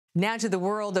Now to the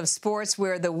world of sports,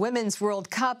 where the Women's World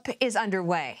Cup is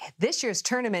underway. This year's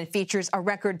tournament features a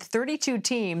record 32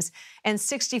 teams and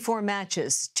 64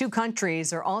 matches. Two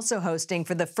countries are also hosting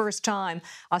for the first time,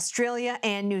 Australia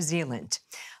and New Zealand.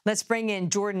 Let's bring in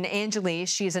Jordan Angeli.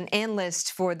 She's an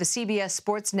analyst for the CBS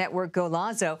Sports Network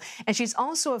Golazo, and she's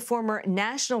also a former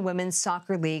National Women's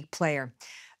Soccer League player.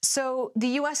 So the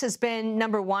U.S. has been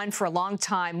number one for a long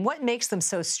time. What makes them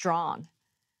so strong?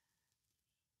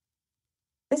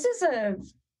 This is a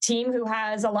team who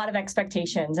has a lot of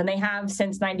expectations, and they have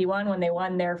since '91 when they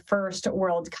won their first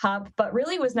World Cup. But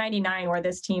really, it was '99 where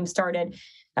this team started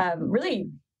really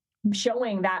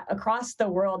showing that across the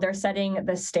world they're setting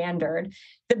the standard.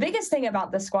 The biggest thing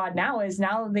about the squad now is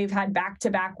they've had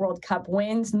back-to-back World Cup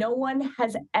wins. No one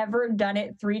has ever done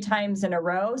it 3 times in a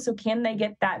row. So can they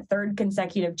get that third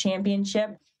consecutive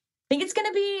championship? I think it's going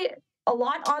to be a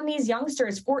lot on these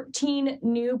youngsters. 14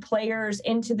 new players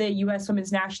into the U.S.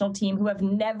 women's national team who have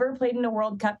never played in a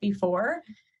World Cup before.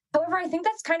 However, I think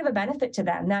that's kind of a benefit to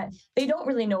them, that they don't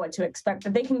really know what to expect,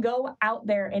 that they can go out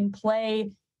there and play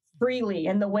freely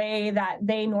in the way that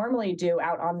they normally do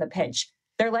out on the pitch.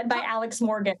 They're led by Alex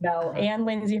Morgan, though, and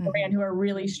Lindsey Horan, who are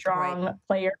really strong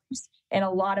players, and a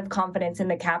lot of confidence in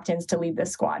the captains to lead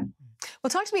this squad.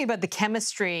 Well, talk to me about the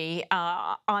chemistry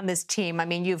on this team. I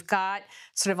mean, you've got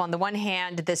sort of on the one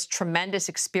hand this tremendous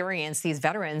experience, these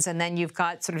veterans, and then you've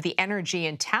got sort of the energy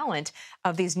and talent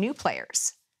of these new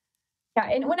players. Yeah,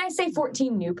 and when I say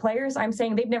 14 new players, I'm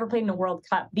saying they've never played in a World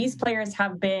Cup. These players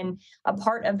have been a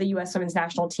part of the U.S. women's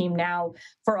national team now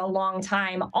for a long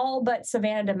time, all but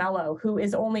Savannah DeMello, who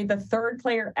is only the 3rd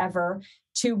player ever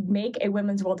to make a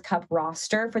Women's World Cup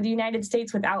roster for the United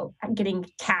States without getting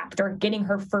capped or getting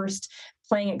her first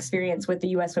playing experience with the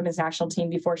U.S. women's national team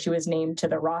before she was named to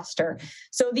the roster.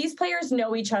 So these players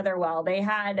know each other well. They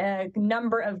had a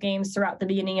number of games throughout the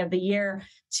beginning of the year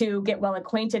to get well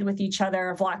acquainted with each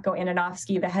other. Vlatko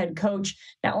Ananovsky, the head coach,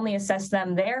 not only assessed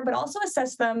them there, but also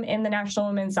assessed them in the National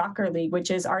Women's Soccer League, which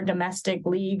is our domestic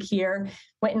league here.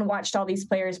 Went and watched all these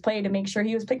players play to make sure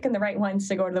he was picking the right ones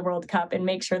to go to the World Cup and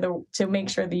make sure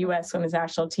the U.S. women's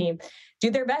national team do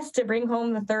their best to bring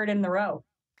home the 3rd in the row.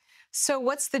 So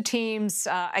what's the team's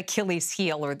Achilles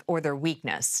heel or their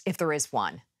weakness, if there is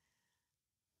one?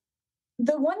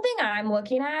 The one thing I'm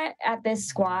looking at this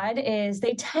squad is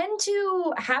they tend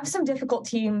to have some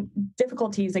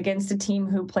difficulties against a team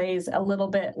who plays a little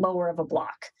bit lower of a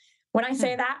block. When I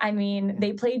say that, I mean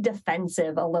they play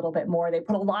defensive a little bit more. They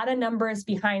put a lot of numbers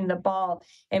behind the ball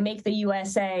and make the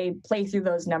USA play through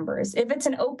those numbers. If it's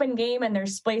an open game and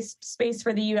there's space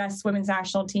for the U.S. women's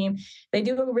national team, they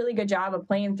do a really good job of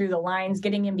playing through the lines,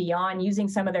 getting in beyond, using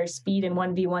some of their speed in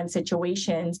 1v1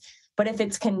 situations. But if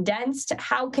it's condensed,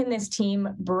 how can this team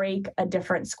break a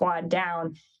different squad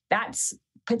down? That's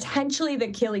potentially the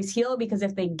Achilles heel, because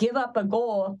if they give up a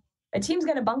goal, a team's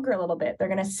going to bunker a little bit. They're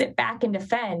going to sit back and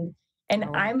defend. And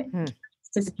I'm curious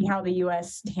to see how the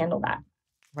U.S. handle that.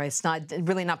 Right. It's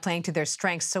really not playing to their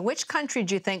strengths. So which country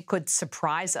do you think could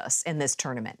surprise us in this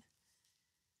tournament?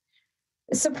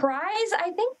 Surprise,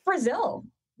 I think Brazil.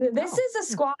 This is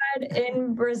a squad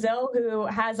in Brazil who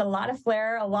has a lot of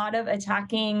flair, a lot of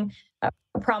attacking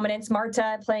prominence.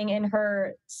 Marta playing in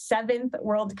her 7th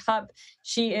World Cup.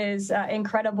 She is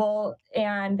incredible,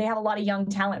 and they have a lot of young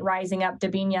talent rising up.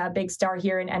 Dabinia, a big star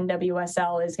here in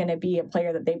NWSL, is going to be a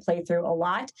player that they play through a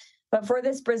lot. But for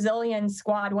this Brazilian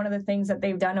squad, one of the things that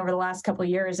they've done over the last couple of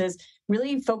years is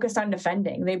really focused on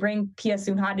defending. They bring Pia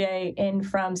Sundhage in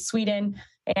from Sweden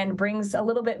and brings a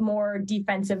little bit more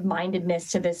defensive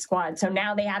mindedness to this squad. So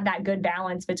now they have that good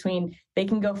balance between they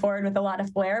can go forward with a lot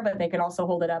of flair, but they can also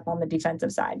hold it up on the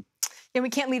defensive side. Yeah, we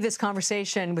can't leave this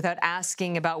conversation without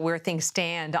asking about where things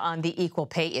stand on the equal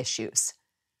pay issues.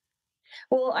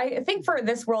 Well, I think for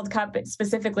this World Cup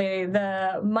specifically,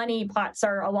 the money pots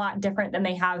are a lot different than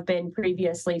they have been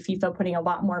previously. FIFA putting a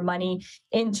lot more money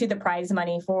into the prize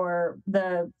money for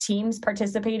the teams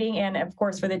participating and, of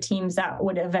course, for the teams that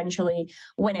would eventually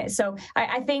win it. So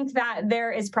I think that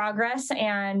there is progress,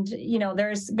 and, you know,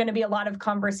 there's going to be a lot of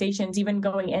conversations even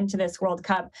going into this World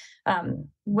Cup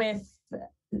with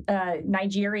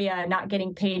Nigeria not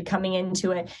getting paid coming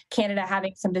into it, Canada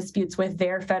having some disputes with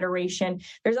their federation.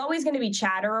 There's always going to be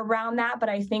chatter around that, but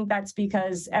I think that's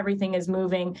because everything is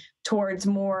moving towards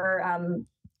more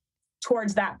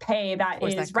towards that pay that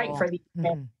is right for the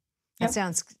That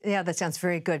sounds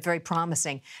very good, very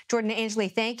promising. Jordan Angeli,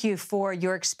 thank you for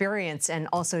your experience and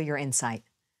also your insight.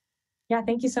 Yeah,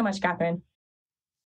 thank you so much, Catherine.